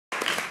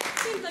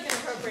seems like an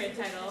appropriate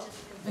title.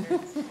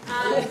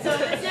 So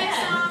this next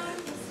song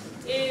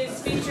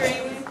is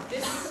featuring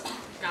this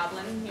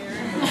goblin here.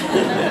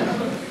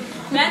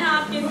 Ben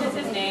Hopkins is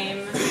his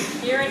name.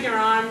 Here in your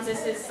arms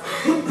is his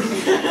song.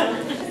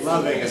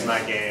 Loving is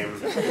my game.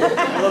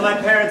 Although my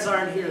parents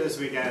aren't here this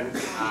weekend,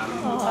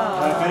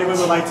 but if anyone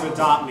would like to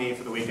adopt me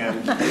for the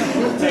weekend,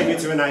 take me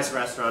to a nice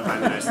restaurant,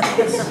 find me nice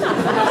things.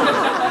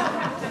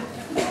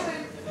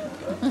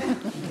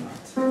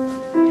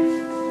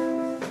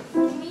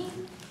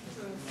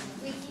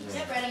 We keep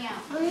spreading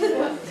out.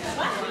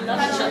 We love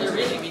each other,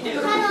 really, we do.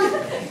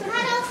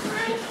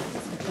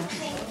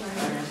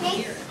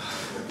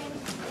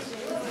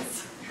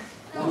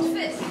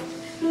 Fist.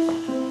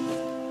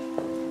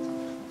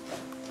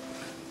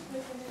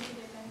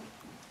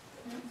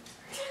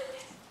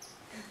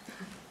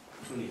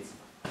 Who needs?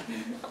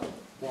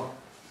 1,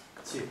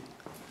 2,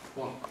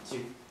 1,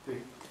 2, 3,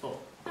 4.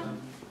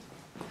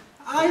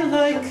 I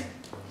like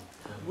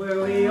where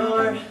we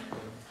are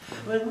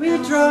when we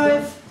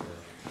drive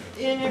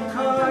in your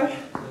car.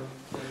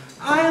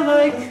 I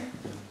like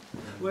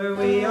where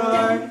we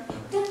are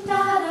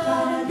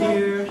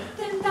here.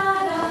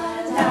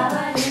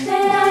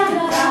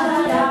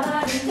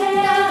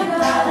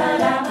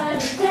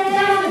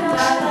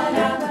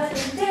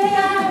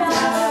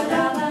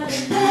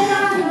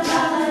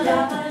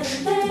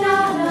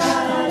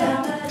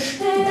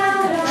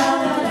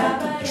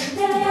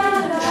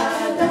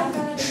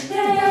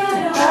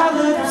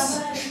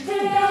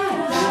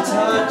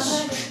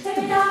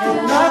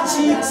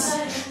 Cheeks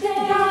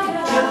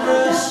and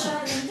brush,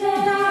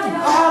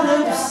 our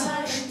lips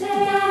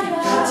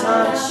and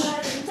touch.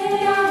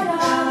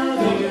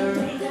 Here,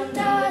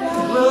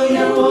 well,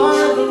 you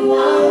are the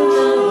one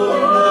that will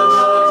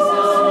never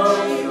fall.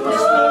 You were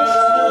supposed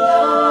to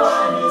know,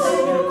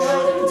 you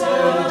couldn't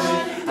tell me.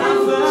 I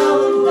fell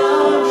in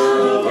love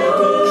with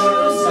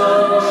the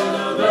sun.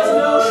 There's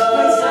no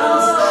place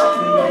else like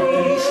me,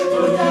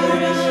 but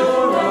here in your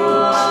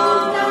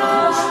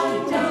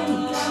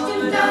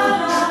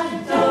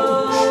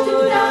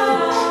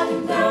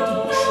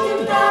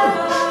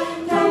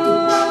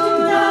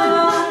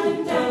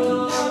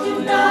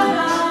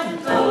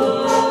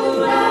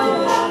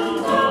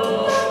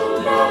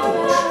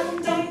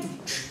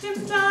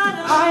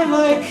I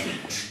like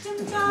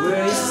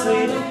where you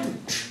sleep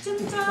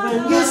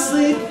when you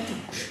sleep.